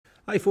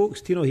Hi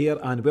folks, Tino here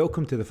and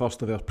welcome to the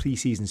first of our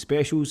pre-season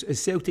specials as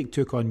Celtic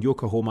took on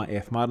Yokohama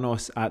F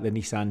Marinos at the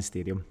Nissan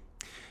Stadium.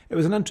 It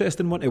was an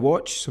interesting one to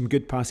watch, some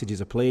good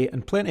passages of play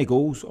and plenty of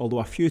goals, although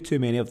a few too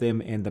many of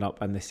them ended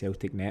up in the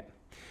Celtic net.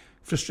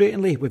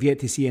 Frustratingly, we've yet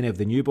to see any of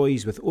the new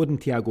boys, with Odin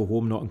Thiago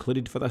Holm not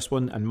included for this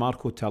one and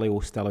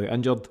Tilio still out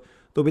injured,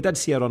 though we did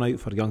see a run out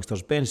for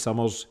youngsters Ben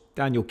Summers,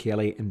 Daniel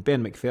Kelly and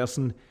Ben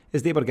McPherson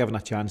as they were given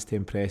a chance to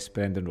impress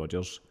Brendan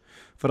Rodgers.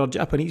 For our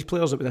Japanese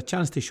players, it was a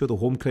chance to show the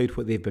home crowd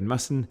what they've been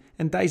missing,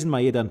 and Daizen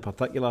Maeda in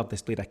particular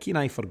displayed a keen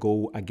eye for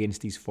goal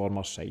against his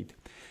former side.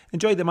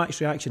 Enjoy the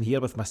match reaction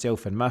here with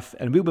myself and Mif,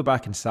 and we'll be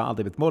back on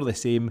Saturday with more of the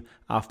same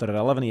after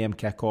our 11am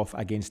kick-off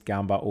against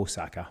Gamba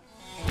Osaka.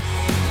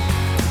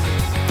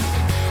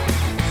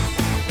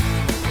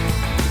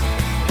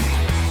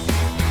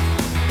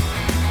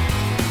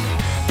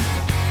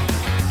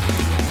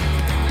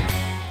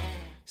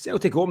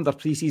 Celtic opened their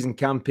pre-season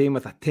campaign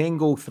with a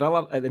 10-goal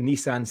thriller at the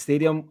Nissan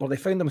Stadium, where they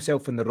found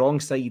themselves on the wrong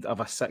side of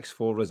a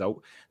 6-4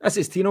 result. This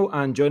is Tino,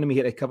 and joining me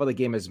here to cover the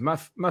game is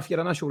Mif. Mif, your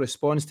initial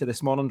response to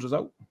this morning's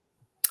result?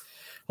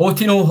 Hello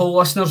Tino, hello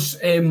listeners.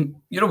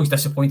 You're always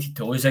disappointed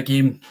to lose a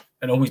game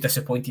and always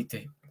disappointed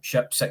to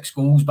ship 6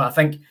 goals, but I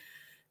think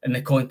in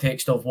the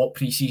context of what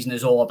pre-season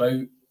is all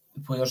about,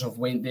 the players have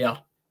went there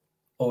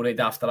already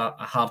after a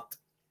hard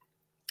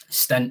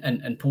stint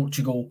in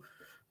Portugal,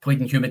 played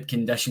in humid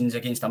conditions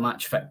against a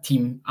match-fit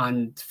team,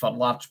 and for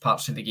large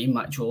parts of the game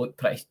actually looked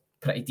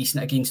pretty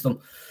decent against them.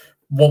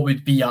 What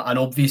would be an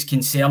obvious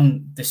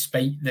concern,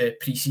 despite the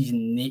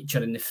pre-season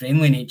nature and the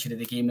friendly nature of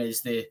the game,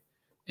 is the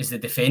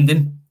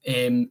defending.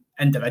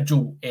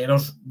 Individual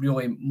errors,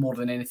 really, more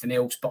than anything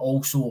else, but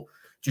also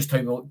just how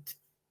we looked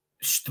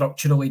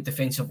structurally,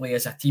 defensively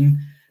as a team.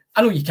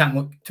 I know you can't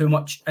look too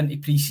much into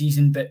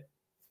pre-season, but,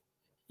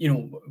 you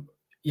know,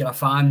 you're a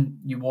fan,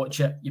 you watch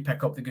it, you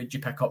pick up the good,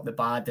 you pick up the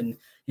bad, and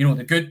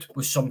the good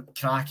was some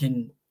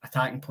cracking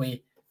attacking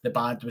play, the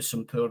bad was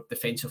some poor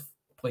defensive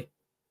play.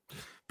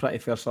 Pretty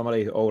fair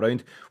summary all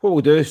round. What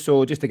we'll do,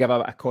 so just to give a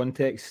bit of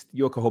context,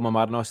 Yokohama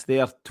Marinos,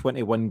 they're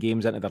 21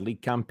 games into their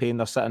league campaign,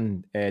 they're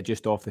sitting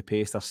just off the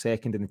pace, they're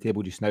second in the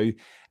table just now,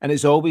 and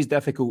it's always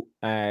difficult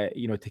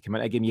to come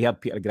into a game. You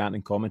heard Peter Grant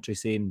in commentary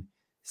saying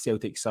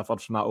Celtic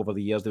suffered from that over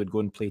the years. They would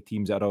go and play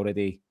teams that are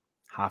already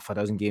half a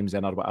dozen games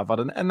in or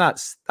whatever, and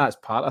that's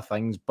part of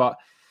things, but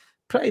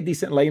pretty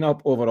decent lineup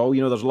overall.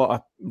 There's a lot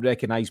of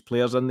recognised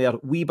players in there.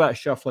 Wee bit of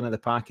shuffling at the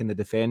pack in the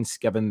defence,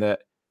 given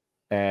that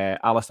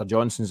Alistair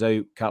Johnston's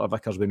out,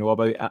 Carter-Vickers we know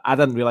about. I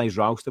didn't realise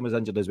Ralston was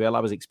injured as well. I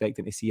was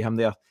expecting to see him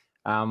there.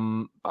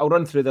 I'll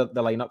run through the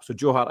lineup. So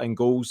Joe Hart in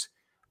goals,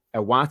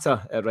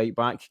 Iwata at right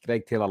back,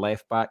 Greg Taylor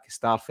left back,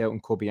 Starfelt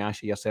and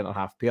Kobayashi your centre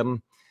half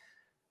pairing.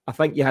 I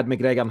think you had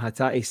McGregor and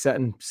Hatate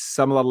sitting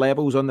similar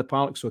levels on the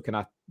park, so kind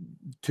of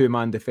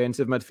two-man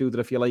defensive midfielder,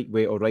 if you like,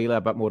 with O'Reilly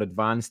a bit more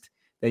advanced.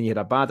 Then you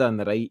had Abada on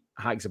the right,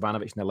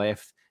 Haksabanovic on the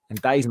left,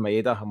 and Daizen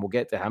Maeda, and we'll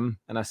get to him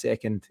in a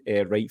second,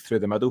 right through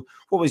the middle.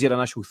 What was your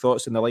initial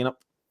thoughts on the lineup?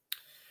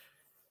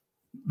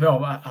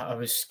 Well, I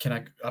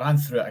ran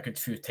through it a good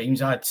few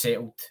times. I had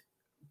settled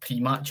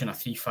pre-match in a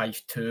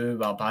 3-5-2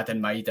 with Abada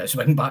and Maeda as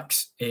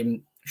wing-backs,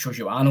 shows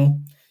you what I know.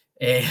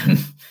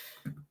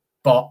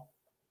 But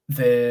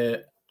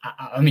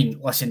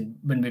listen,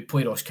 when we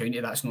play Ross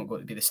County, that's not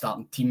going to be the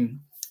starting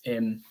team.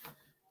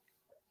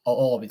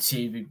 All I would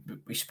say,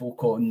 we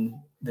spoke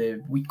on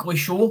the weekly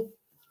show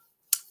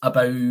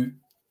about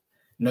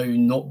now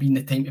not being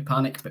the time to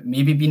panic, but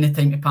maybe being the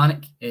time to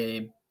panic.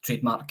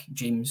 Trademark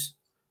James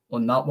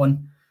on that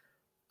one.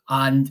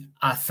 And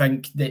I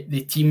think that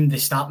the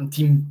starting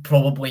team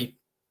probably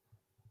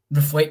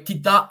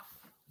reflected that.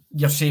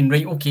 You're saying,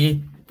 right,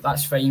 okay,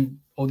 that's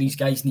fine. All these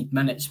guys need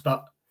minutes,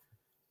 but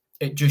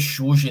it just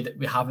shows you that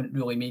we haven't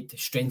really made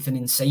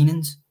strengthening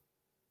signings.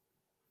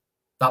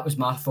 That was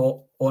my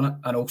thought on it,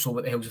 and also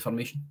what the hell's the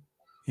formation.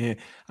 Yeah,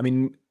 I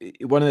mean,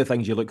 one of the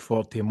things you look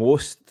forward to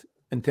most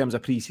in terms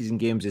of pre-season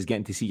games is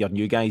getting to see your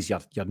new guys,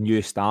 your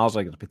new stars,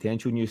 or your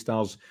potential new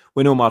stars.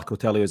 We know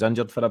Tilio is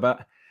injured for a bit.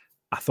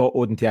 I thought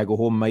Odin Thiago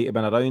Holm might have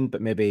been around,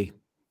 but maybe,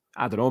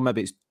 I don't know,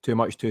 maybe it's too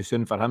much too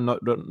soon for him.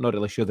 Not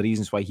really sure the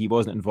reasons why he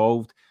wasn't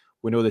involved.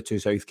 We know the 2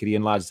 South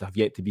Korean lads have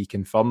yet to be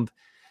confirmed.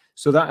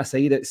 So that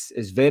aside, it's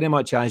very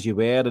much as you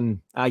were,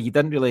 and you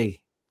didn't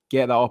really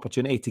get that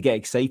opportunity to get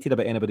excited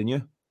about anybody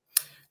new.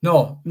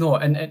 No,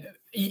 and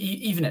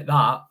even at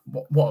that,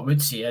 what I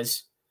would say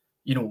is,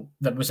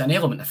 there was an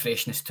element of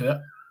freshness to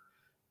it,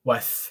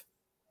 with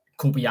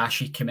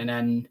Kobayashi coming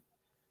in,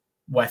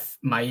 with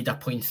Maeda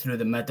playing through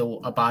the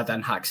middle, Abada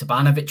and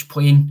Haksabanovic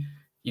playing.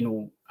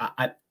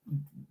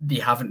 They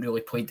haven't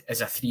really played as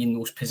a 3 in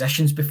those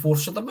positions before,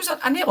 so there was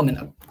an element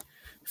of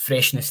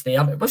freshness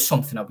there. It was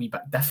something a wee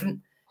bit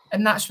different.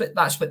 And that's what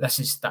this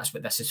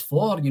is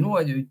for. You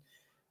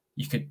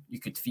could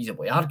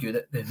feasibly argue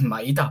that the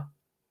Maeda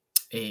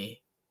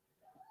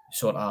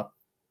sort of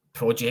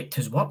project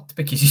has worked,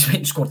 because he's went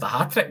and scored a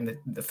hat-trick in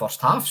the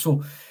first half.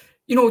 So,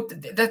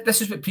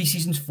 this is what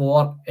pre-season's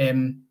for.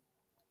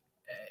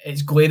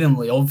 It's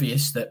glaringly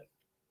obvious that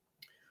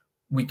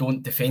we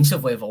don't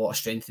defensively have a lot of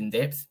strength and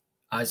depth.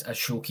 as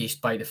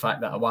showcased by the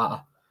fact that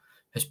Iwata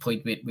has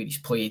played where he's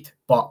played.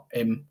 But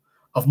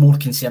of more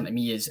concern to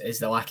me is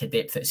the lack of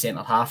depth at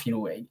centre half.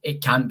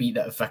 It can't be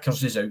that if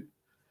Vickers is out,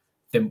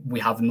 then we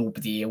have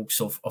nobody else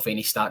of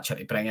any stature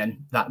to bring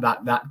in.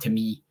 That to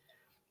me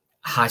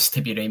has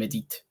to be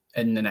remedied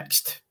in the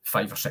next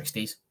 5 or 6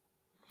 days.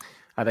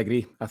 I'd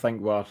agree. I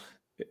think we're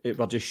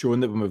just showing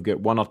that when we've got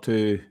 1 or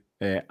 2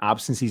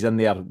 absences in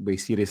there, we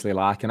seriously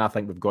lack, and I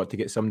think we've got to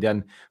get somebody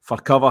in for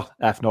cover,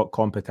 if not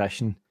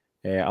competition,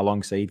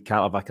 alongside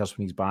Carter-Vickers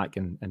when he's back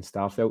and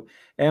Starfelt.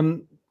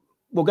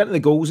 We'll get to the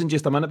goals in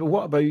just a minute, but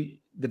what about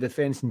the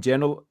defence in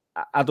general?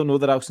 I don't know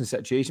the Ralston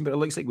situation, but it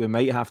looks like we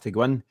might have to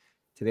go in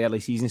to the early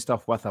season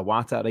stuff with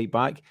Iwata at right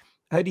back.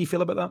 How do you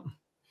feel about that?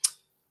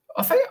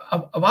 I think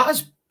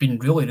Iwata's been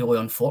really, really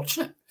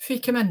unfortunate if he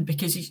came in,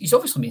 because he's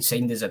obviously been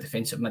signed as a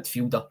defensive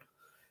midfielder.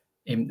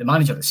 The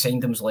manager that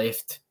signed him's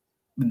left.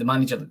 The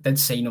manager that did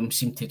sign him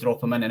seemed to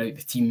drop him in and out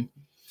the team.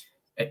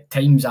 At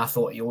times, I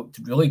thought he looked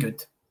really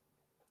good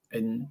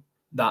in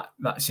that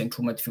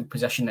central midfield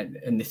position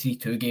in the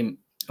 3-2 game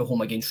at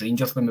home against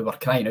Rangers, when we were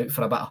crying out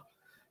for a bit of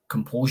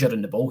composure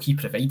in the ball. He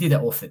provided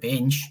it off the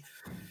bench.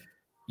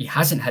 He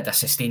hasn't had a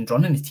sustained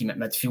run in the team at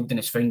midfield and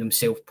has found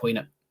himself playing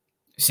at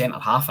centre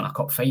half in a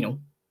cup final,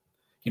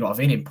 a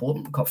very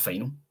important cup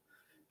final,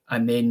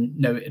 and then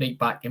now right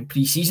back in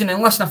pre-season.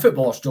 And listen, a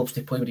footballer's job's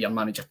to play what your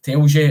manager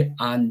tells you,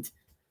 and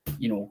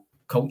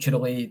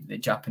culturally the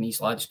Japanese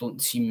lads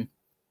don't seem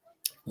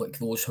like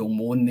those who'll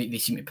moan. They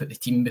seem to put the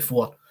team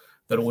before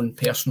their own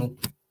personal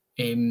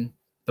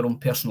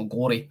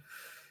glory.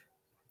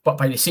 But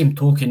by the same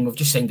token, we've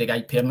just signed a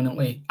guy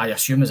permanently, I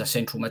assume, as a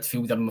central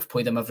midfielder, and we've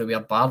played him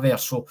everywhere bar there.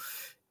 So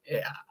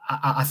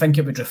I think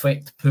it would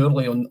reflect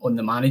poorly on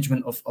the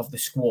management of the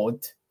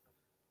squad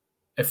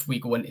if we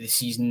go into the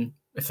season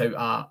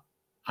without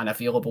an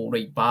available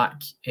right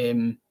back.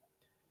 We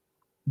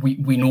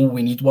know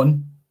we need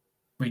one.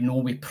 We know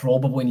we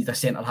probably need a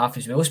centre half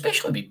as well,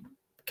 especially with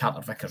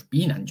Carter-Vickers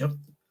being injured.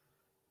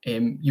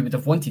 You would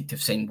have wanted to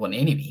have signed one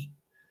anyway.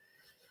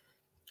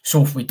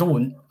 So if we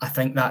don't, I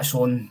think that's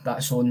on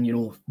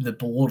the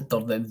board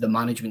or the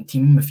management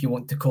team, if you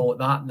want to call it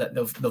that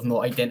they've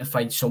not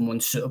identified someone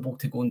suitable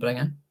to go and bring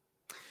in.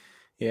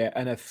 Yeah,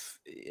 and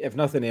if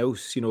nothing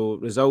else,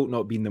 result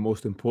not being the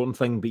most important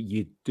thing, but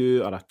you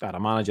do, or a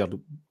manager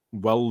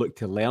will look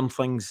to learn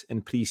things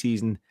in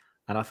pre-season.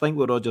 And I think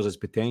what Rodgers has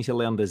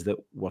potentially learned is that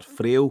we're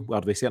frail, or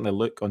they certainly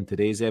look on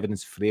today's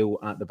evidence frail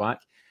at the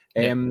back.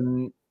 Yeah.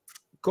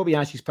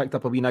 Kobayashi's picked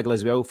up a wee niggle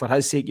as well. For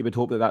his sake, you would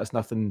hope that that's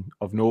nothing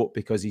of note,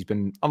 because he's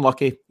been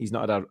unlucky. He's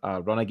not had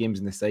a run of games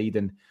in the side,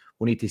 and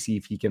we'll need to see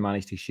if he can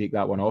manage to shake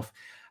that one off.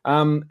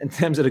 In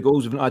terms of the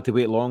goals, we've not had to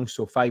wait long.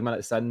 So 5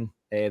 minutes in,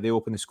 they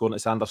opened the scoring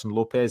at Sanderson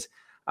Lopez.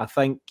 I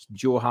think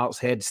Joe Hart's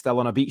head's still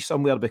on a beach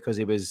somewhere, because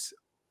he was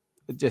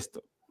just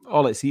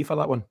all at sea for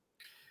that one.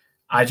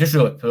 Just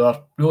really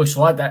poor, really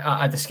slow.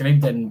 I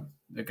described in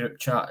the group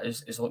chat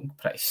as looking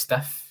pretty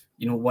stiff.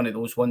 One of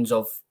those ones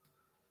of,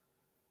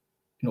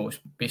 it's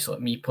basically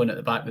me playing at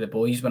the back with the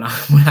boys when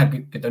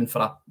I go down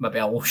for maybe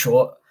a low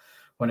shot.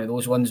 One of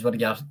those ones where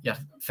you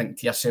think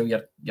to yourself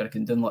you're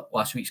going down like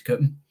last week's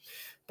cooking.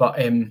 But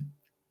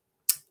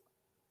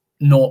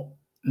not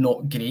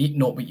great,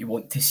 not what you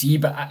want to see.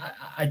 But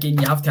again,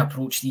 you have to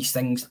approach these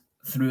things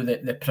through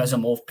the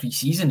prism of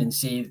pre-season and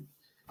say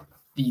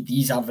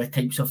these are the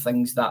types of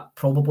things that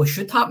probably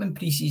should happen in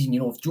pre-season.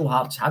 If Joe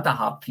Hart's had a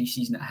hard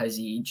pre-season at his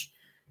age,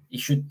 he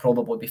should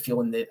probably be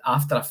feeling the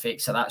after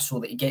effects of that, so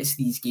that he gets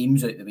these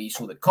games out of the way,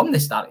 so that come the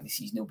start of the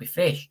season, he'll be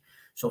fresh.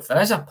 So if there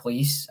is a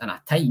place and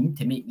a time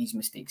to make these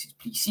mistakes, it's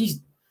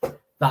pre-season.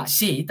 That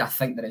said, I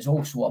think there is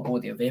also a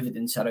body of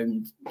evidence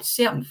around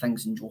certain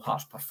things in Joe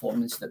Hart's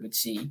performance that would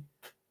say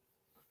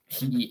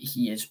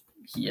he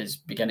is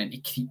beginning to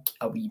creak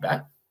a wee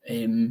bit,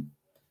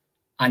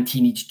 and he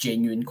needs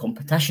genuine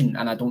competition.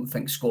 And I don't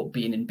think Scott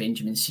Bain and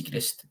Benjamin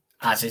Siegrist,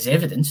 as is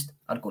evidenced,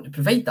 are going to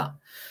provide that.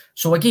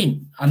 So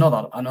again,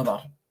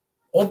 another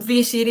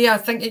obvious area. I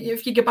think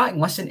if you go back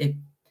and listen to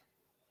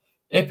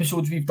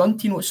episodes we've done,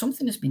 Tino, it's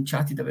something that's been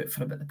chatted about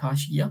for about the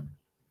past year.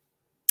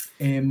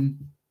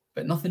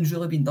 But nothing's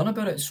really been done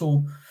about it.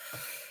 So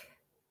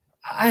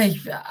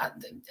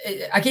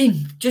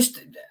again,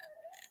 just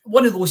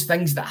one of those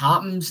things that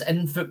happens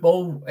in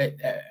football.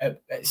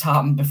 It's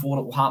happened before,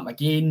 it will happen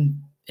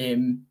again.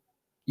 Time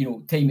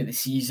of the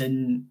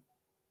season,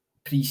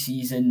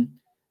 pre-season,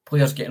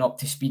 players getting up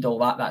to speed, all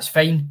that's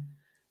fine.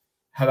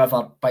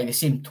 However, by the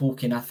same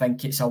token, I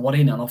think it's a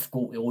worrying enough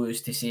goal to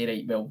lose to say,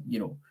 right, well,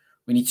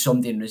 we need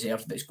somebody in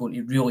reserve that's going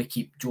to really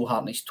keep Joe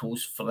Hart on his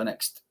toes for the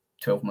next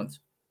 12 months.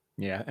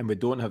 Yeah, and we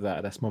don't have that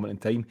at this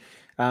moment in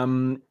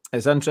time.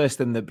 It's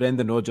interesting that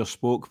Brendan Rodgers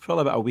spoke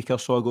probably about a week or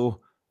so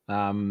ago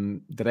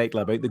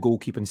directly about the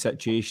goalkeeping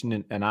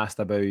situation and asked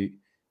about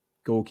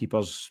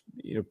goalkeepers,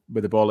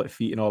 with the ball at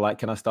feet and all that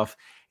kind of stuff.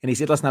 And he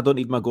said, listen, I don't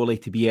need my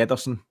goalie to be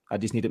Ederson. I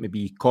just need him to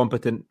be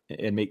competent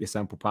and make the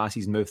simple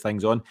passes and move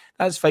things on.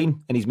 That's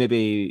fine. And he's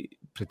maybe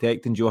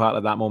protecting Joe Hart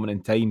at that moment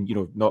in time,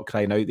 not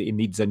crying out that he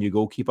needs a new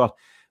goalkeeper.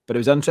 But it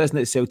was interesting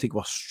that Celtic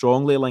were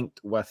strongly linked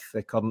with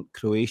the current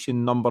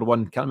Croatian number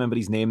one. Can't remember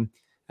his name,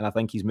 and I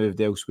think he's moved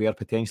elsewhere,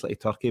 potentially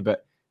to Turkey.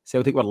 But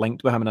Celtic were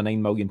linked with him in a £9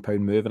 million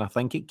move, and I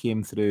think it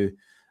came through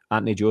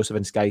Anthony Joseph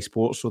and Sky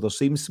Sports. So there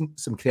seems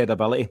some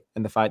credibility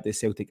in the fact that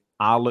Celtic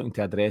are looking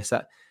to address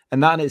it,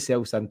 and that in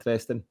itself is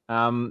interesting.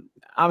 I'm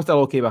still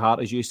okay with Hart,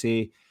 as you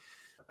say.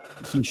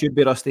 He should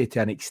be rusty to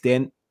an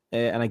extent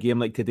in a game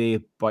like today,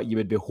 but you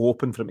would be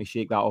hoping for him to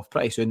shake that off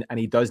pretty soon, and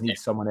he does need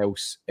someone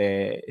else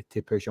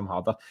to push him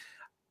harder.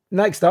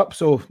 Next up,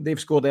 so they've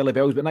scored early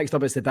bells, but next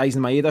up it's the Daizen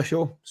Maeda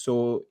show.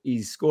 So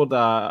he's scored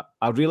a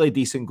really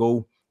decent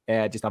goal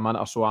just a minute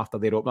or so after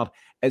their opener.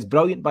 It's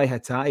brilliant by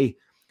Hatate,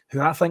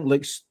 who I think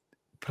looks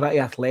pretty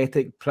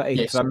athletic,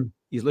 pretty trim.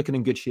 He's looking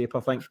in good shape,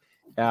 I think.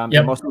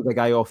 He muscles the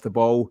guy off the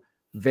ball.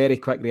 Very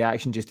quick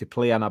reaction just to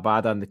play an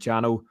Abada in the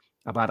channel.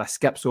 Abada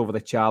skips over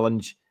the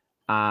challenge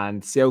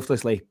and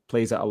selflessly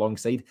plays it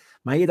alongside.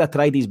 Maeda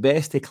tried his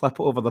best to clip it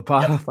over the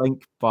bar, I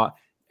think, but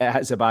it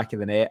hits the back of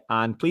the net.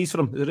 And pleased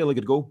for him, it was a really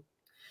good goal.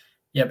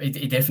 Yep,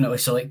 he definitely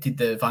selected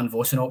the Van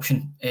Vossen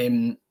option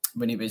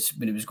when he was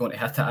going to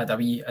hit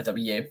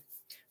it.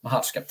 My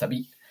heart skipped a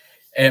beat.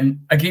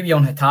 Agree with you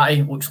on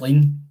Hatate, looks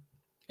lean.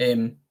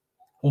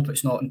 Hope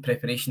it's not in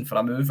preparation for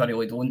a move. I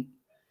really don't.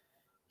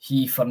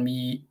 He, for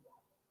me,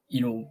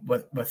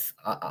 with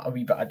a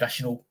wee bit of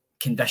additional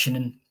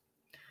conditioning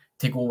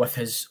to go with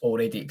his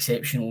already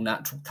exceptional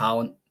natural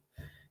talent.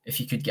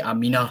 If you could get a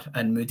meaner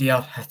and moodier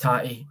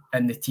Hatate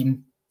in the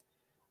team,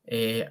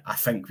 I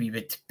think we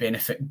would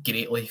benefit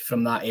greatly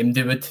from that.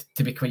 MD would,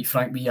 to be quite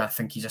frank with you. I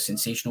think he's a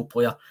sensational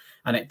player,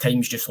 and at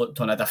times just looked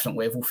on a different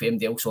level for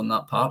MD else on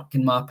that park,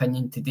 in my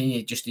opinion,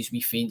 today. Just his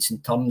wee feints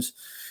and turns.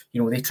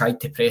 They tried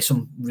to press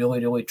him,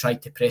 really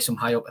tried to press him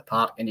high up the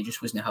park, and he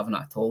just wasn't having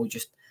it at all.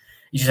 He's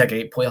just a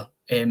great player.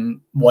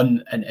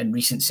 One in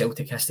recent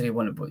Celtic history.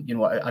 One,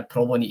 I'd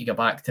probably need to go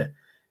back to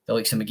the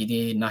likes of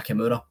McGeady and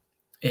Nakamura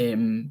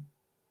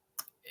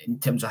in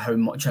terms of how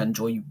much I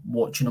enjoy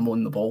watching him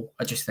on the ball.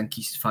 I just think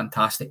he's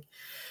fantastic.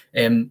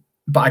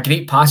 But a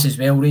great pass as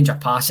well, range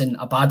of passing.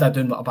 Abada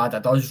doing what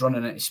Abada does,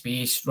 running into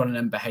space, running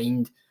in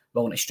behind,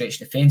 willing to stretch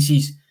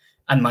defences.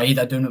 And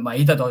Maeda doing what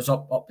Maeda does,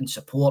 up in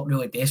support,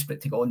 really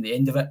desperate to get on the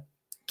end of it.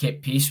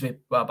 Kept pace with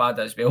Abada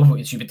as well,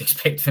 which you would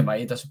expect from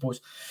Maeda, I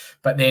suppose.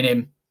 But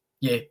then,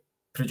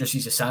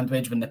 produces a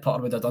sandwich when the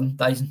putter would have done,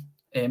 Daizen.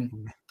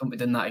 Don't be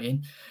doing that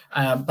again.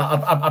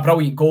 But a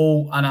brilliant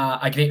goal and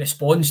a great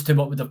response to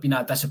what would have been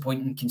a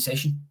disappointing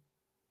concession.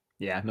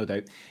 Yeah, no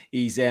doubt.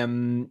 He's a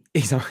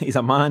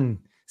man,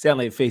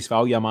 certainly at face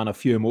value, a man of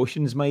few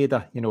emotions,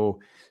 Maeda.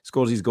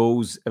 Scores his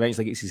goals,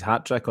 eventually gets his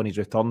hat-trick on his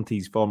return to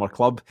his former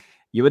club.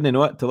 You wouldn't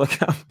know it to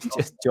look at him.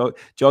 Just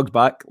jogs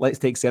back, let's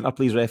take centre,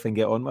 please, ref, and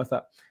get on with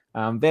it.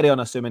 Very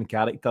unassuming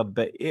character,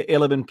 but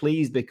he'll have been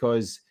pleased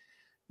because,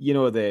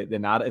 the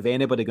narrative,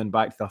 anybody going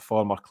back to their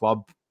former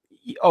club,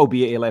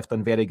 albeit he left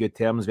on very good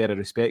terms, very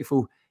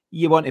respectful,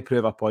 you want to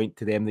prove a point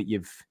to them that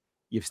you've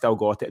still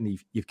got it and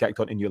you've kicked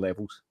on to new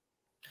levels.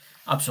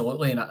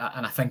 Absolutely, and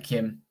I think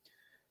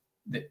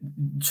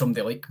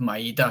somebody like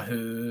Maeda,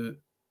 who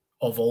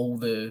of all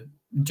the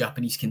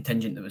Japanese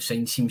contingent that was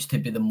signed, seems to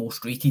be the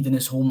most rated in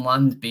his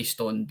homeland based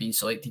on being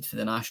selected for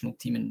the national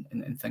team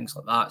and things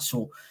like that.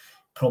 So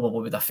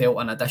probably would have felt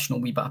an additional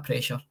wee bit of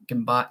pressure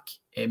going back,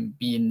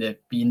 being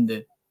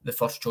the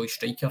first choice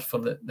striker for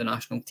the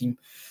national team.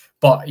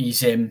 But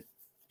he's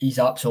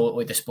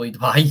absolutely displayed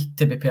why,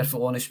 to be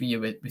perfectly honest with you,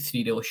 with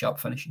three really sharp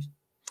finishes.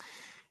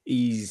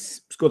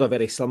 He's scored a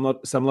very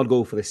similar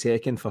goal for the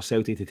second for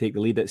Celtic to take the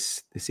lead.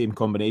 It's the same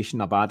combination.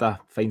 Abada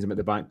finds him at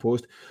the back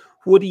post.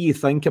 What do you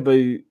think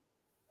about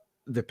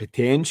the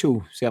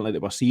potential, certainly,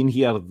 that we're seeing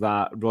here,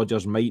 that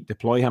Rodgers might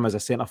deploy him as a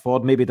centre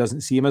forward? Maybe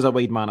doesn't see him as a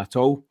wide man at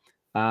all,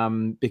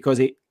 because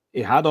he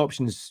had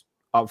options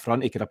up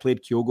front. He could have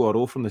played Kyogo or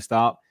O from the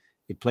start.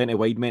 He had plenty of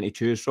wide men to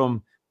choose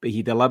from, but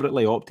he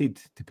deliberately opted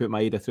to put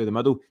Maeda through the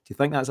middle. Do you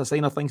think that's a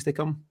sign of things to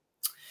come?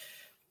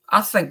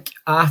 I think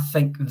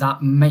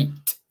that might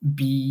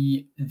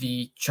be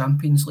the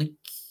Champions League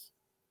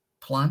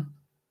plan.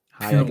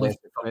 Purely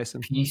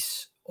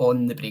pace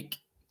on the break.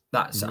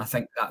 That's I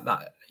think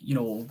that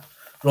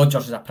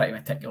Rodgers is a pretty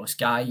meticulous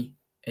guy.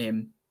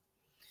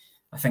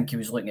 I think he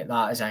was looking at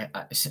that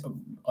as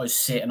us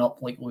setting up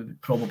like we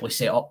would probably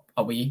set up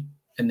away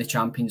in the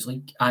Champions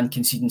League, and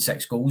conceding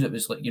 6 goals. It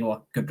was like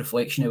a good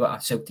reflection of what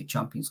a Celtic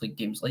Champions League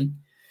game's like.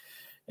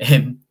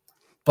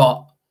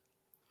 But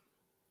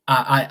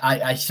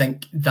I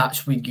think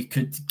that's where you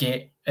could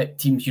get at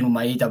teams.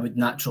 Maeda would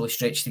naturally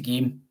stretch the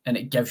game, and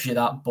it gives you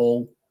that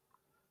ball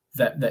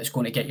that's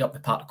going to get you up the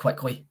park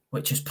quickly,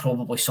 which is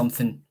probably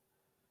something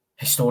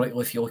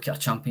historically, if you look at our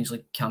Champions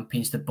League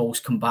campaigns, the balls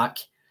come back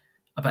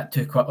a bit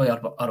too quickly,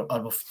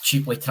 or we've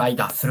cheaply tried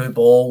a through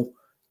ball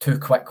too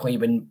quickly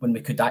when we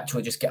could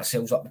actually just get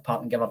ourselves up the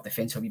park and give our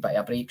defence a wee bit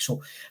of a break.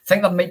 So I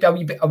think there might be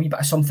a wee bit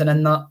of something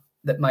in that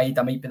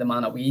Maeda might be the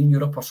man away in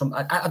Europe or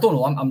something. I don't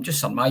know, I'm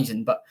just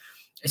surmising, but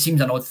it seems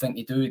an odd thing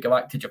to do, go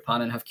back to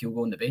Japan and have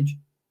Kyogo on the bench.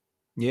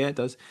 Yeah, it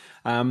does.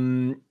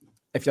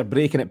 if you're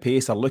breaking at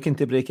pace or looking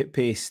to break at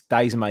pace,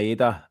 Daizen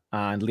Maeda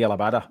and Reo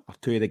Hatate are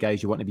two of the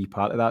guys you want to be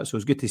part of that. So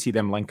it's good to see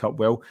them link up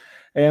well.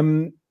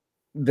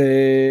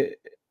 The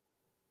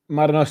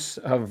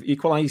Marinos have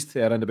equalised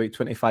around about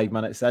 25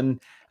 minutes in.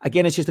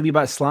 Again, it's just a wee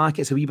bit slack.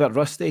 It's a wee bit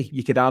rusty.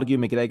 You could argue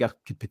McGregor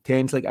could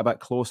potentially get a bit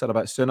closer, a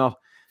bit sooner.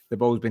 The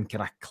ball's been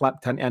kind of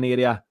clipped into an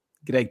area.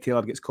 Greg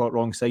Taylor gets caught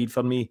wrong side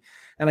for me.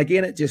 And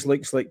again, it just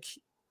looks like,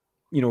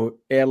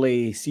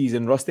 early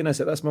season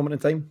rustiness at this moment in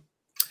time.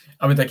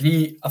 I would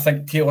agree. I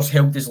think Taylor's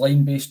held his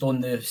line based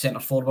on the centre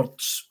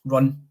forward's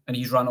run, and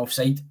he's run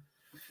offside.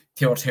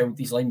 Taylor's held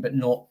his line, but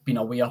not been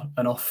aware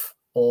enough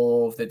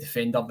of the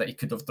defender that he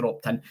could have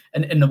dropped in.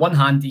 And in the one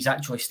hand, he's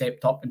actually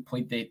stepped up and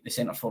played the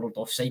centre forward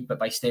offside, but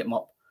by stepping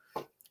up,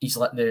 he's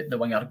let the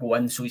winger go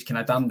in. So he's kind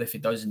of damned if he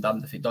does and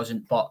damned if he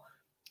doesn't. But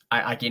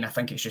I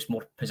think it's just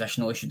more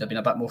positional. He should have been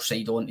a bit more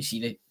side on to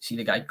see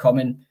the guy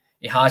coming.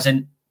 He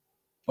hasn't.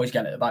 Always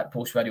getting at the back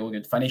post, very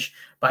good finish.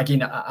 But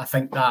again, I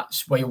think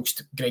that's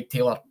whilst Greg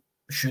Taylor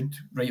should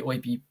rightly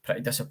be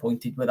pretty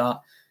disappointed with that.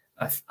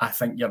 I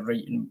think you're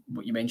right in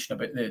what you mentioned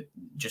about the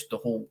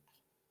whole.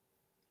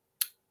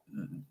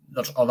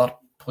 There's other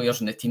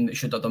players in the team that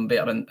should have done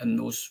better in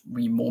those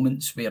wee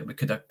moments where we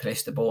could have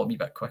pressed the ball a wee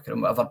bit quicker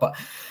and whatever. But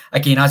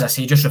again, as I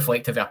say, just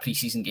reflective of a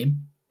pre-season game.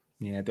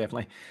 Yeah,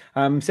 definitely.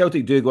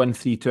 Celtic do go in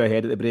 3-2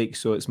 ahead at the break,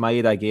 so it's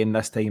Maeda again.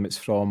 This time it's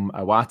from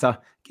Iwata.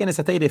 Again, it's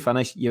a tidy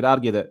finish. You'd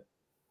argue that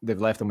they've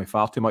left him with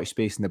far too much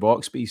space in the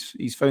box, but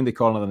he's found the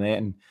corner of the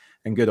net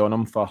and good on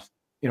him for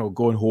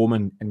going home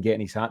and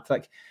getting his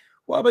hat-trick.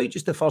 What about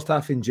just the first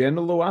half in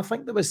general, though? I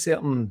think there was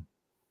certain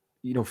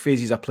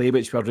phases of play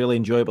which were really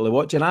enjoyable to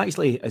watch. And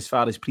actually, as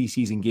far as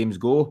pre-season games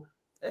go,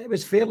 it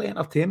was fairly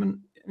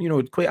entertaining.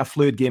 Quite a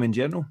fluid game in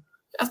general.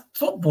 I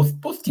thought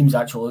both teams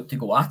actually looked to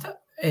go at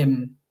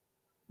it,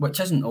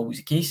 which isn't always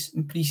the case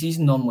in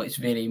pre-season. Normally, it's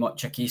very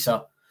much a case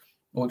of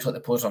looks like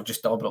the players are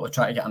just deliberately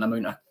trying to get an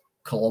amount of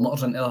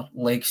kilometres into their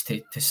legs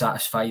to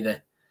satisfy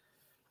the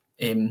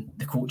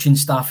coaching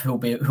staff who'll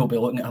be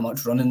looking at how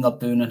much running they're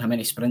doing and how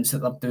many sprints that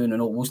they're doing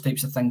and all those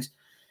types of things.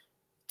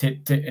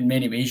 In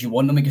many ways, you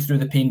want them to go through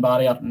the pain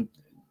barrier. And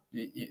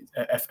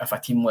if a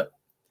team like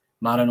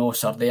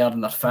Marinos are there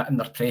and they're fit and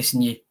they're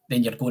pressing you,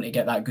 then you're going to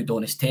get that good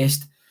honest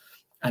test.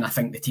 And I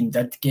think the team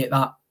did get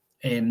that.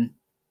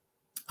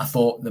 I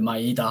thought the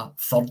Maeda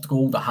third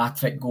goal, the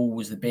hat-trick goal,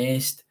 was the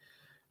best.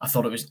 I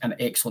thought it was an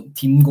excellent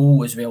team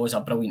goal as well as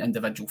a brilliant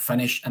individual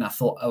finish. And I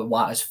thought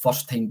Iwata's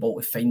first time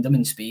ball to find him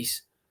in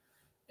space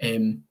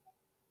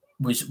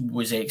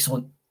was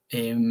excellent.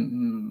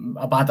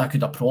 Abada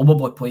could have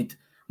probably played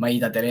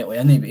Maeda directly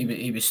in.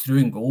 He was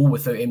through and goal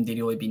without him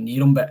really being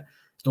near him. But I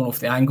don't know if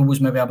the angle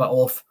was maybe a bit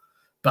off.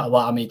 But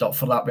Iwata made up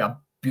for that with a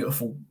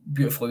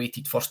beautifully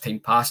weighted first time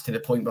pass to the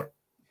point where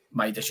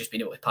Maeda's just been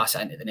able to pass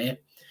it into the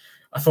net.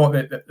 I thought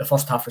that the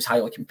first half was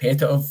highly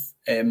competitive.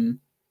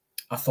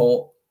 I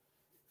thought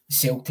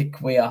Celtic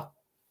were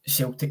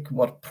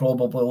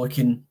probably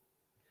looking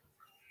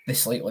the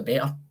slightly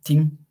better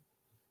team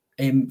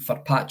for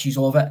patches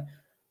of it,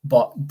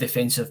 but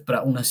defensive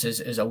brittleness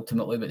is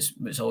ultimately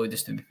what's allowed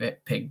us to be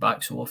pegged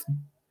back so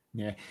often.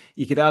 Yeah,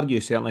 you could argue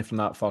certainly from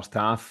that first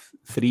half,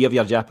 three of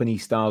your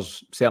Japanese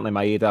stars, certainly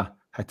Maeda,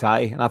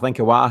 Hatate, and I think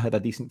Iwata had a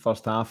decent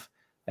first half.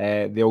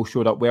 They all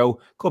showed up well.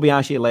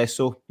 Kobayashi less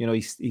so.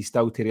 He's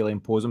still to really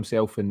impose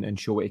himself and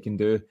show what he can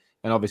do.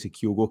 And obviously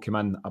Kyogo came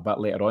in a bit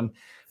later on.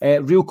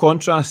 Real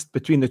contrast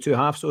between the two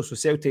halves. So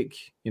Celtic,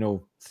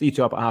 3-2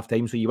 up at half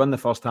time. So you win the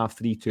first half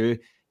 3-2.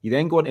 You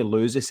then go on to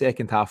lose the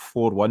second half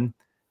 4-1,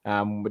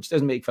 which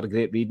doesn't make for a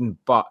great reading,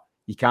 but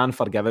you can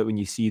forgive it when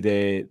you see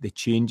the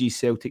changes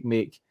Celtic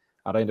make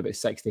around about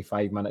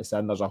 65 minutes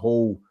in. There's a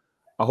whole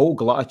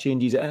glut of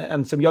changes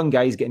and some young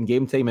guys getting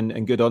game time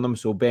and good on them.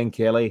 So Ben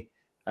Kelly,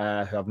 who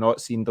I've not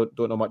seen, don't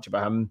know much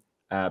about him.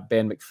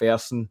 Ben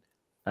McPherson,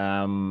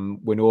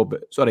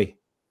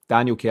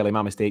 Daniel Kelly,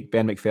 my mistake.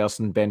 Ben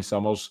McPherson, Ben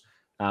Summers.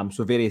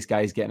 So various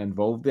guys getting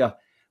involved there.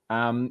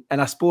 And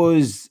I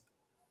suppose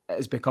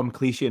it's become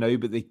cliche now,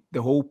 but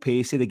the whole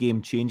pace of the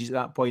game changes at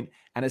that point,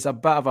 and it's a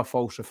bit of a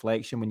false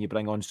reflection when you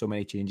bring on so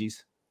many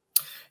changes.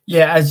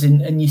 Yeah,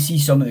 and you see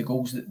some of the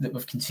goals that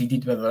we've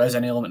conceded where there is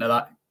an element of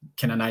that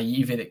kind of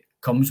naivety that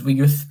comes with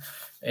youth.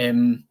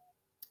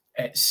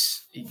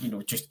 It's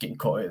just getting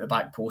caught out of the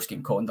back post,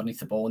 getting caught underneath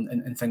the ball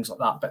and things like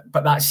that.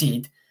 But that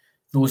said,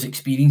 those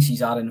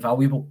experiences are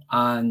invaluable,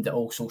 and it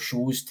also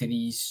shows to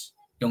these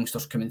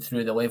youngsters coming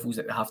through the levels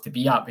that they have to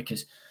be at,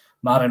 because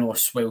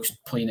Marinos,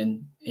 whilst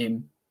playing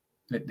in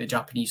the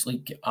Japanese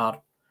league, are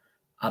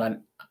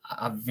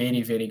a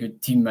very, very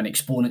good team and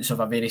exponents of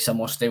a very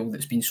similar style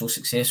that's been so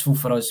successful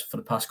for us for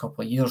the past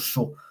couple of years.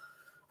 So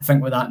I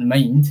think with that in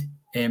mind,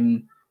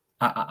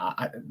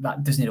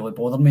 that doesn't really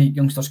bother me,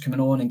 youngsters coming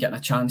on and getting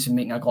a chance and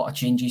making a lot of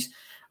changes.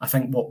 I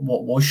think what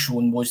was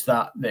shown was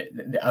that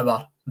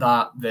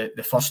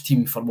the first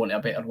team, for want of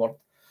a better word,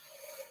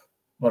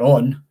 were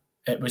on.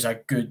 It was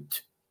a good,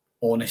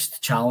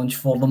 honest challenge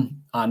for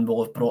them, and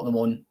will have brought them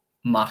on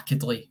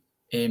markedly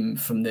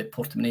from the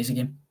Portimonense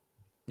game.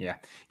 Yeah,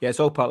 it's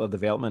all part of the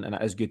development, and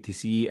it is good to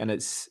see. And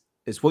it's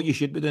it's what you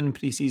should be doing in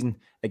pre-season.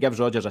 It gives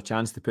Rodgers a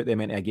chance to put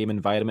them into a game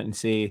environment and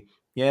say,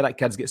 yeah, that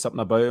kid's got something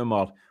about him,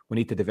 or we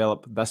need to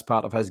develop this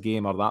part of his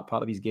game or that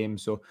part of his game.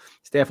 So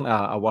it's definitely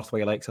a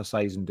worthwhile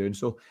exercise in doing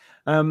so.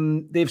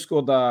 They've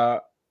scored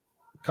a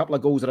couple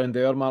of goals around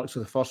the hour mark. So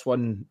the first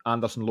one,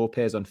 Anderson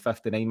Lopez on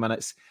 59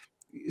 minutes.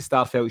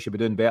 Starfelt should be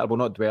doing better. We'll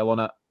not dwell on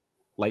it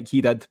like he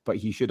did, but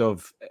he should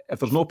have. If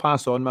there's no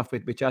pass on,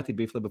 Mif, we chatted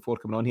briefly before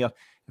coming on here.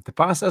 If the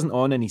pass isn't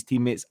on and his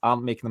teammates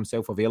aren't making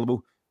themselves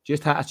available,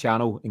 just hit a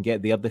channel and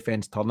get their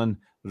defence turning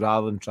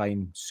rather than try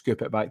and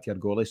scoop it back to your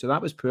goalie. So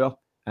that was poor.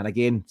 And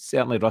again,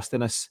 certainly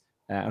rustiness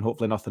and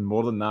hopefully nothing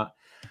more than that.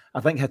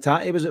 I think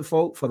Hatate was at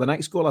fault for the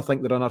next goal. I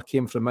think the runner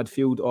came from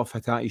midfield off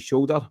Hatate's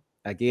shoulder.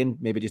 Again,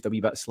 maybe just a wee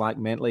bit slack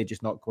mentally,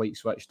 just not quite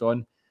switched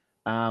on.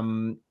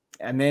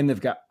 And then they've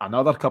got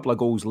another couple of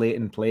goals late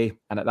in play.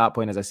 And at that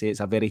point, as I say, it's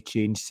a very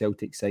changed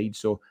Celtic side.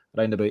 So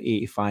around about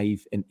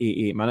 85 and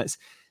 88 minutes.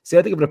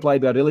 Celtic have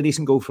replied with a really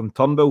decent goal from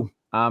Turnbull.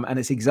 And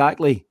it's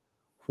exactly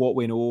what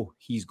we know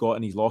he's got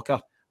in his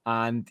locker.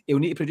 And he'll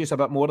need to produce a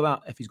bit more of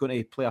that if he's going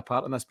to play a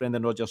part in this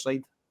Brendan Rodgers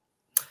side.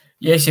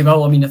 Yes, he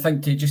will. I mean, I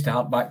think just to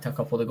hark back to a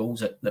couple of the goals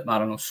that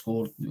Marinos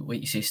scored,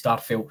 like you say,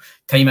 Starfelt,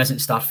 time isn't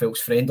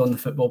Starfelt's friend on the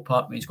football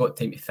park, but he's got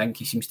time to think.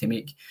 He seems to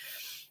make,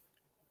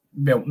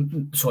 well,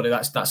 sorry,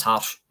 that's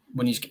harsh.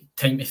 When he's got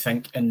time to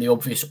think and the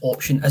obvious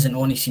option isn't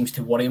on, he seems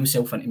to worry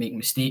himself into making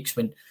mistakes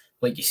when,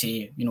 like you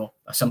say,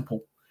 a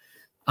simple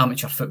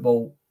amateur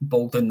football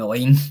ball down the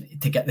line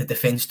to get the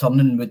defence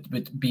turning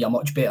would be a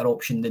much better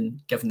option than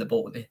giving the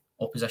ball to the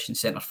opposition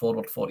centre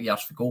forward 40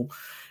 yards for goal.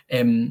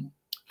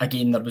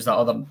 Again, there was that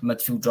other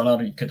midfield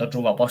runner who could have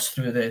drove a bus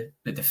through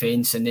the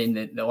defence, and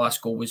then the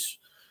last goal was,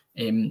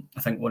 I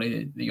think, one of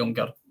the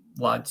younger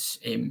lads,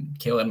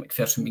 Kelly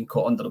McPherson, being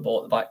caught under the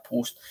ball at the back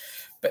post.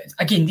 But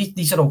again,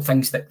 these are all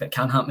things that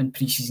can happen in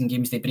pre-season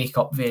games. They break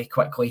up very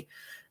quickly,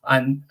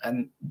 and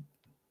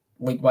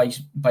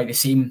likewise, by the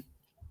same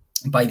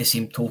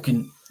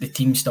token, the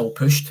team still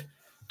pushed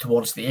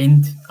towards the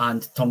end,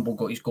 and Turnbull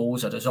got his goal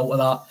as a result of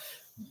that.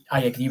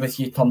 I agree with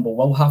you. Turnbull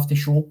will have to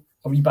show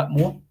a wee bit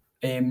more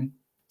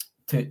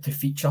to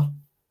feature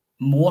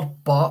more,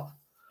 but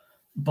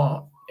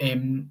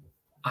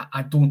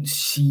I don't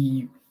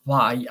see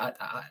why.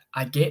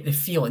 I get the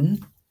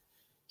feeling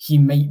he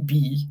might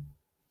be.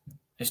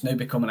 It's now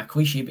becoming a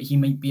cliche, but he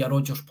might be a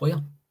Rodgers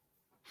player.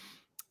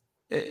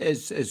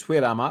 It's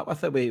where I'm at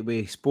with it.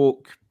 We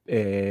spoke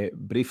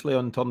briefly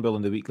on Turnbull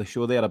in the weekly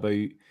show there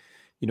about,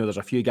 there's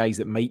a few guys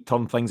that might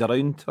turn things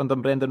around under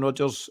Brendan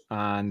Rodgers,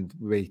 and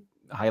we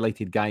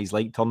highlighted guys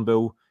like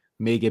Turnbull,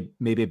 maybe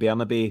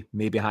Bernabe,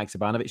 maybe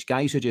Haksabanovic,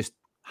 guys who just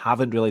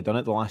haven't really done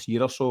it the last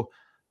year or so.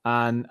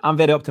 And I'm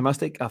very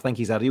optimistic. I think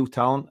he's a real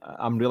talent.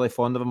 I'm really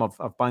fond of him.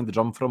 I've banged the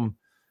drum for him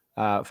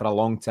for a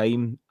long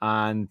time.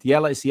 And yeah,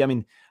 let's see. I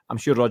mean, I'm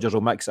sure Rodgers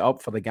will mix it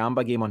up for the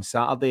Gamba game on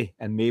Saturday,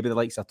 and maybe the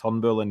likes of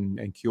Turnbull and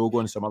Kyogo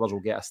and some others will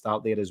get a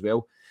start there as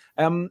well.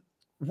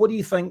 What do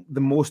you think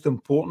the most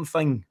important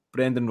thing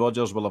Brendan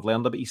Rodgers will have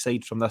learned about his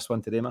side from this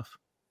one today, Mif?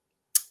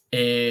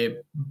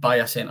 By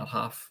a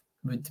centre-half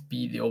would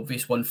be the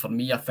obvious one for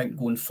me. I think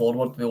going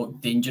forward, we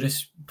look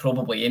dangerous.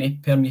 Probably any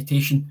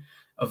permutation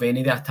of any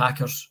of the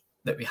attackers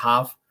that we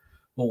have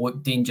will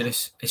look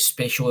dangerous,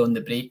 especially on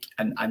the break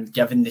and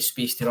given the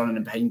space to run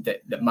in behind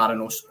that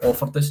Marinos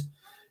offered us.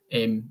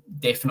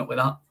 Definitely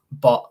that.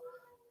 But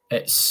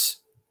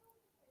it's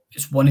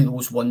one of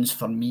those ones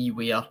for me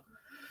where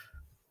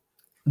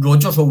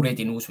Rodgers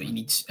already knows what he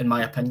needs, in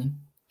my opinion.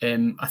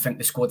 I think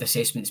the squad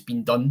assessment's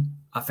been done.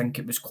 I think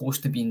it was close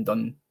to being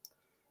done,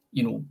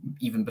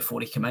 even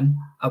before he came in,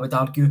 I would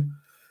argue.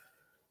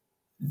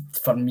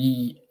 For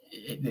me,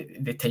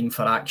 the time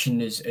for action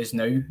is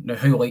now. Now,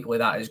 how likely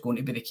that is going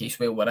to be the case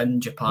while we're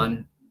in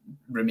Japan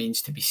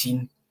remains to be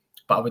seen.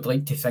 But I would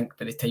like to think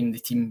by the time the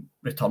team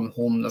return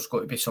home, there's got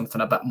to be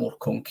something a bit more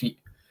concrete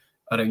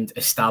around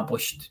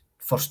established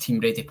first-team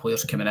ready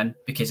players coming in.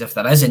 Because if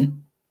there isn't,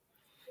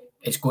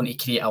 it's going to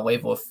create a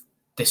level of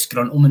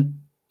disgruntlement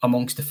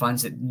amongst the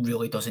fans that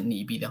really doesn't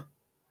need to be there.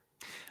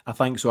 I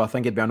think so. I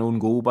think it'd be an own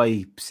goal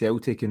by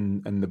Celtic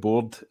and the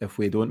board if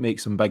we don't make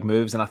some big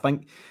moves. And I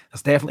think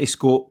there's definitely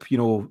scope.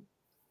 You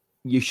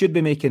should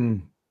be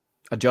making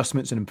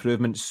adjustments and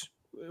improvements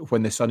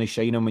when the sun is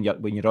shining, when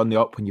you're on the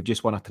up, when you've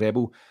just won a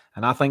treble.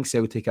 And I think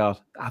Celtic I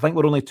think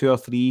we're only 2 or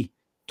 3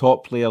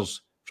 top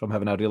players from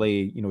having a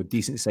really,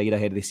 decent side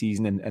ahead of the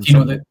season. And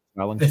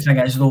the thing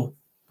is, though,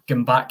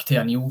 going back to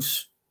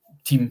Anil's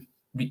team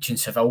reaching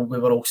Seville, we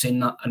were all saying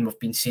that, and we've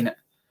been saying it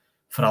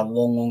for a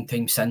long, long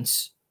time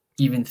since.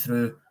 Even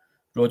through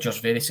Rodgers'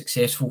 very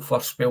successful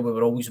first spell, we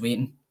were always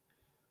waiting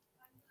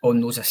on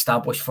those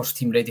established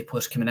first-team ready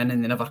players coming in,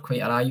 and they never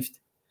quite arrived.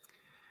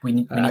 We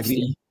need to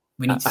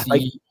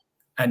see.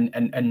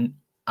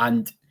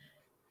 And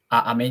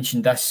I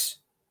mentioned this.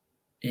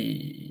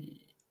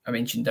 I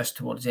mentioned this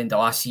towards the end of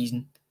last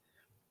season.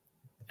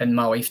 In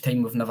my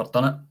lifetime, we've never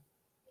done it.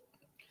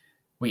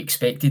 We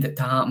expected it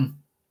to happen,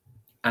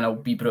 and I'll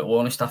be brutally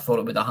honest, I thought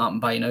it would have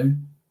happened by now.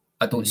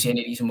 I don't see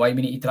any reason why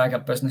we need to drag our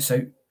business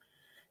out.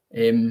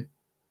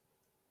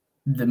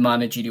 the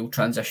managerial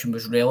transition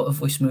was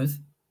relatively smooth.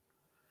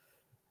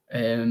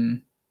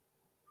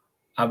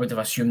 I would have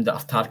assumed that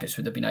our targets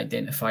would have been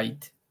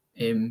identified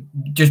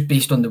just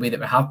based on the way that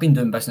we have been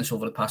doing business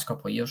over the past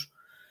couple of years.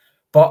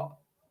 But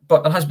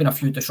there has been a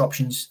few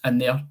disruptions in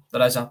there.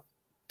 There is a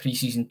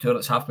pre-season tour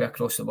that's halfway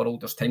across the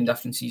world. There's time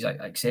differences. I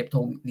accept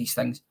all these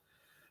things.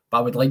 But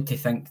I would like to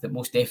think that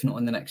most definitely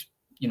in the next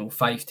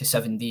 5 to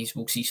 7 days,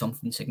 we'll see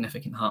something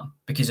significant happen.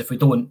 Because if we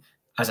don't,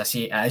 as I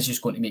say, it is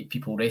just going to make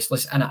people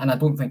restless. And I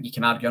don't think you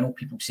can argue. I know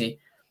people say,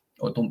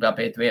 oh, don't be a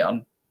bedwetter,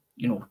 and,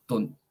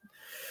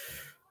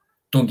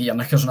 don't get your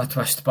knickers on a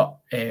twist. But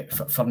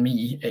for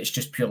me, it's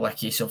just purely a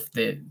case of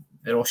the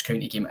Ross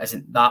County game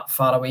isn't that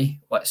far away.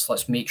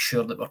 Let's make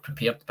sure that we're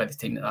prepared by the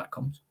time that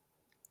comes.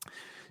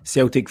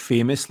 Celtic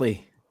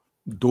famously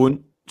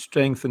don't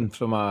strengthen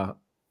from a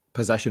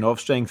position of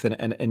strength,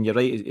 and you're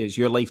right, it's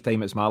your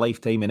lifetime, it's my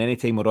lifetime, and any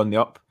time we're on the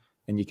up,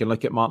 and you can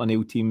look at Martin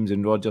O'Neill teams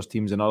and Rodgers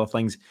teams and other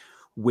things,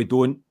 we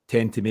don't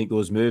tend to make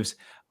those moves.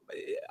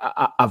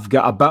 I've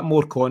got a bit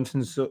more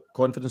confidence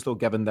though,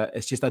 given that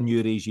it's just a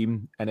new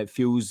regime and it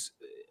feels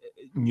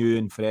new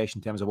and fresh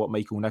in terms of what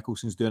Michael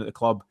Nicholson's doing at the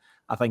club.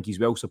 I think he's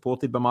well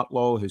supported by Mark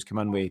Law, who's come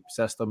in with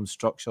systems,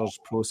 structures,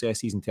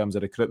 processes in terms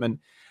of recruitment.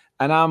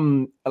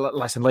 And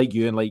listen, like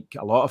you and like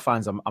a lot of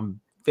fans,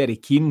 I'm very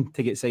keen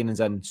to get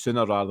signings in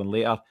sooner rather than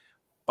later,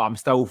 but I'm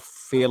still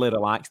fairly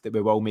relaxed that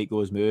we will make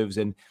those moves.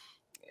 And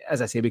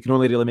as I say, we can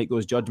only really make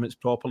those judgments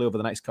properly over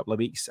the next couple of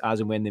weeks as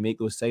and when they make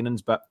those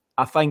signings. But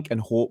I think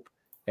and hope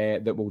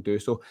that we'll do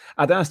so.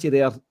 I'd ask you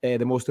there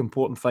the most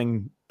important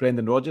thing,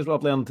 Brendan Rodgers,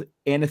 I've learned.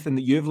 Anything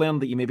that you've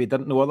learned that you maybe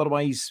didn't know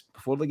otherwise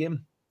before the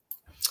game?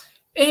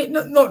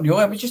 Not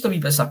really. I was just a wee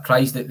bit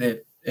surprised at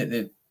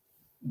the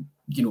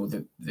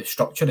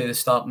structure of the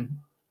starting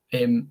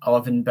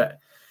 11, but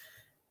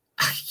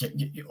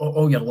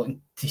all you're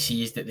looking to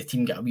see is that the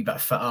team get a wee bit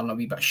fitter and a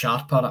wee bit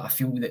sharper. I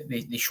feel that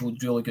they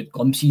showed really good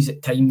glimpses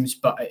at times,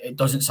 but it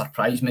doesn't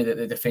surprise me that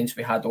the defence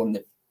we had on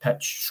the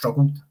pitch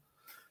struggled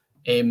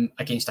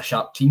against a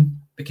sharp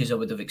team, because I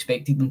would have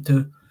expected them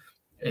to.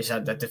 It's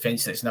a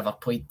defence that's never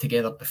played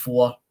together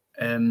before,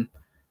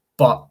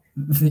 but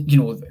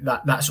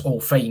that's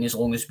all fine as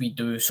long as we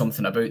do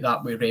something about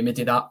that. We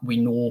remedy that. We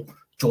know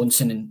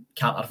Johnston and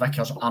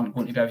Carter-Vickers aren't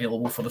going to be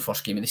available for the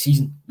first game of the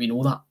season. We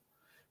know that.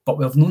 But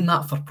we've known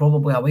that for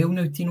probably a while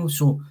now, Tino.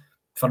 So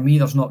for me,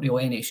 there's not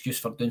really any excuse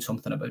for doing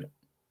something about it.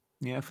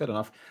 Yeah, fair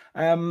enough.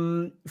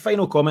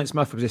 Final comments,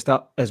 Mif,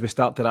 as we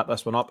start to wrap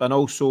this one up, and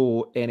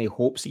also any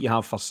hopes that you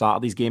have for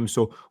Saturday's game.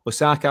 So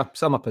Osaka,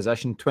 similar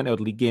position, 20-odd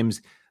league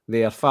games.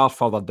 They are far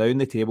further down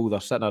the table.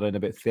 They're sitting around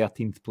about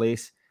 13th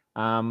place.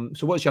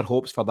 So what's your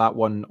hopes for that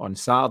one on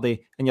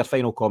Saturday, and your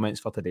final comments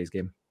for today's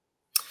game?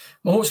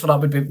 My hopes for that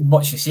would be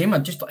much the same.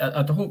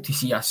 I'd hope to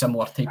see a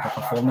similar type of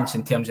performance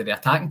in terms of the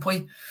attacking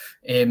play,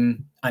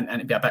 and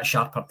it'd be a bit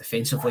sharper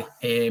defensively.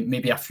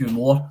 Maybe a few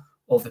more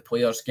of the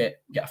players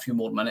get a few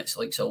more minutes,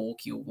 like Salo,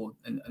 Kyogo,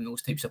 and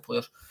those types of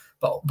players.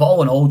 But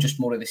all in all, just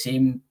more of the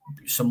same.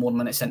 Some more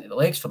minutes into the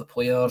legs for the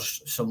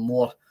players, some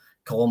more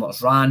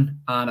kilometres ran,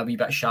 and a wee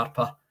bit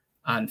sharper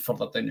and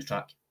further down the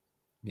track.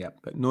 Yeah,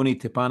 but no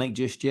need to panic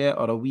just yet,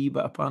 or a wee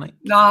bit of panic?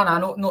 No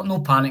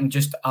panicking.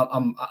 Just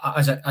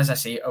as I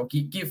say, I'll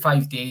give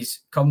 5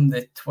 days. Come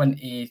the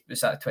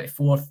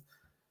 24th.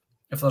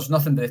 If there's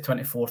nothing by the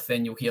 24th,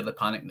 then you'll hear the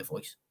panic in the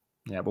voice.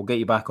 Yeah, we'll get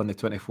you back on the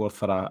 24th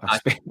for a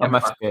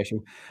Mif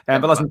special.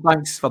 But listen,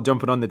 thanks for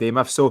jumping on the day,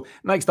 Mif. So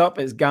next up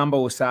is Gamba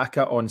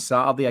Osaka on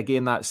Saturday.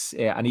 Again, that's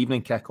an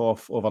evening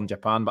kick-off over in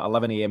Japan, but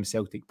 11 a.m.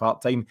 Celtic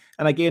part-time.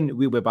 And again,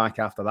 we'll be back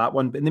after that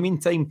one. But in the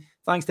meantime,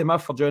 thanks to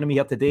Mif for joining me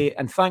here today.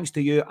 And thanks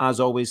to you, as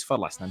always, for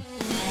listening.